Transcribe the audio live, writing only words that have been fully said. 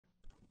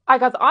I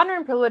got the honor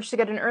and privilege to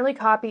get an early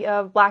copy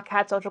of Black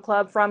Cat Social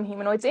Club from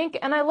Humanoids Inc.,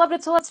 and I loved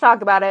it, so let's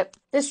talk about it.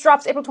 This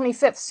drops April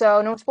 25th,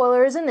 so no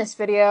spoilers in this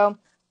video.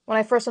 When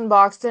I first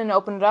unboxed it and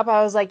opened it up,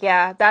 I was like,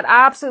 yeah, that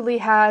absolutely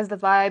has the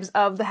vibes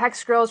of the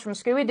Hex Girls from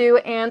Scooby-Doo,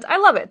 and I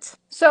love it.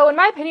 So in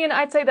my opinion,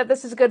 I'd say that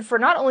this is good for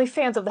not only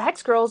fans of the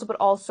Hex Girls, but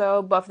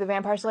also Buffy the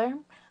Vampire Slayer,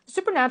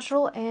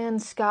 Supernatural,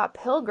 and Scott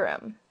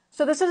Pilgrim.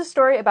 So this is a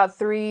story about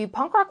three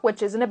punk rock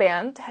witches in a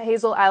band,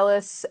 Hazel,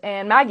 Alice,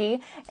 and Maggie,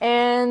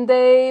 and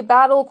they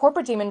battle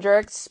corporate demon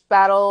jerks,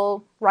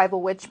 battle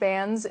rival witch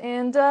bands,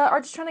 and are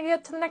just trying to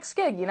get to the next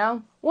gig, you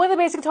know? When the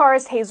bass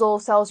guitarist, Hazel,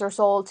 sells her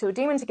soul to a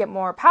demon to get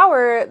more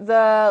power,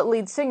 the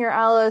lead singer,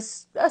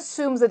 Alice,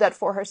 assumes the debt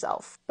for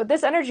herself. But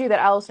this energy that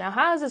Alice now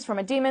has is from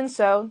a demon,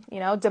 so, you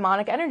know,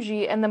 demonic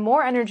energy, and the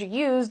more energy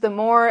used, the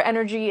more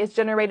energy is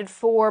generated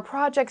for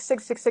Project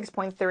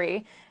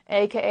 666.3,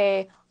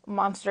 aka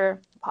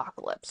Monster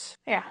Apocalypse.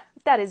 Yeah,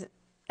 that is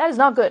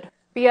not good.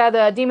 But yeah,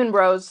 the demon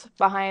bros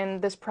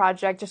behind this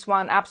project just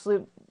want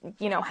absolute,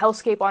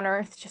 hellscape on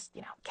Earth, just,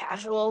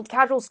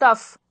 casual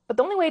stuff. But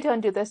the only way to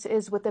undo this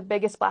is with the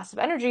biggest blast of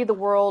energy the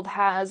world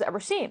has ever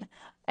seen.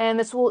 And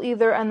this will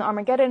either end the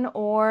Armageddon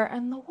or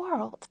end the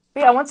world.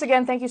 But yeah, once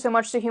again, thank you so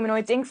much to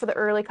Humanoids Inc. for the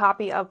early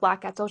copy of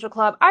Black Cat Social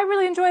Club. I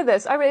really enjoyed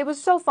this. It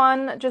was so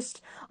fun.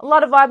 Just a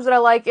lot of vibes that I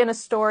like in a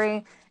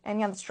story. And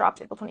yeah, this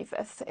dropped April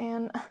 25th.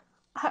 And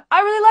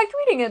I really liked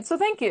reading it, so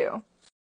thank you.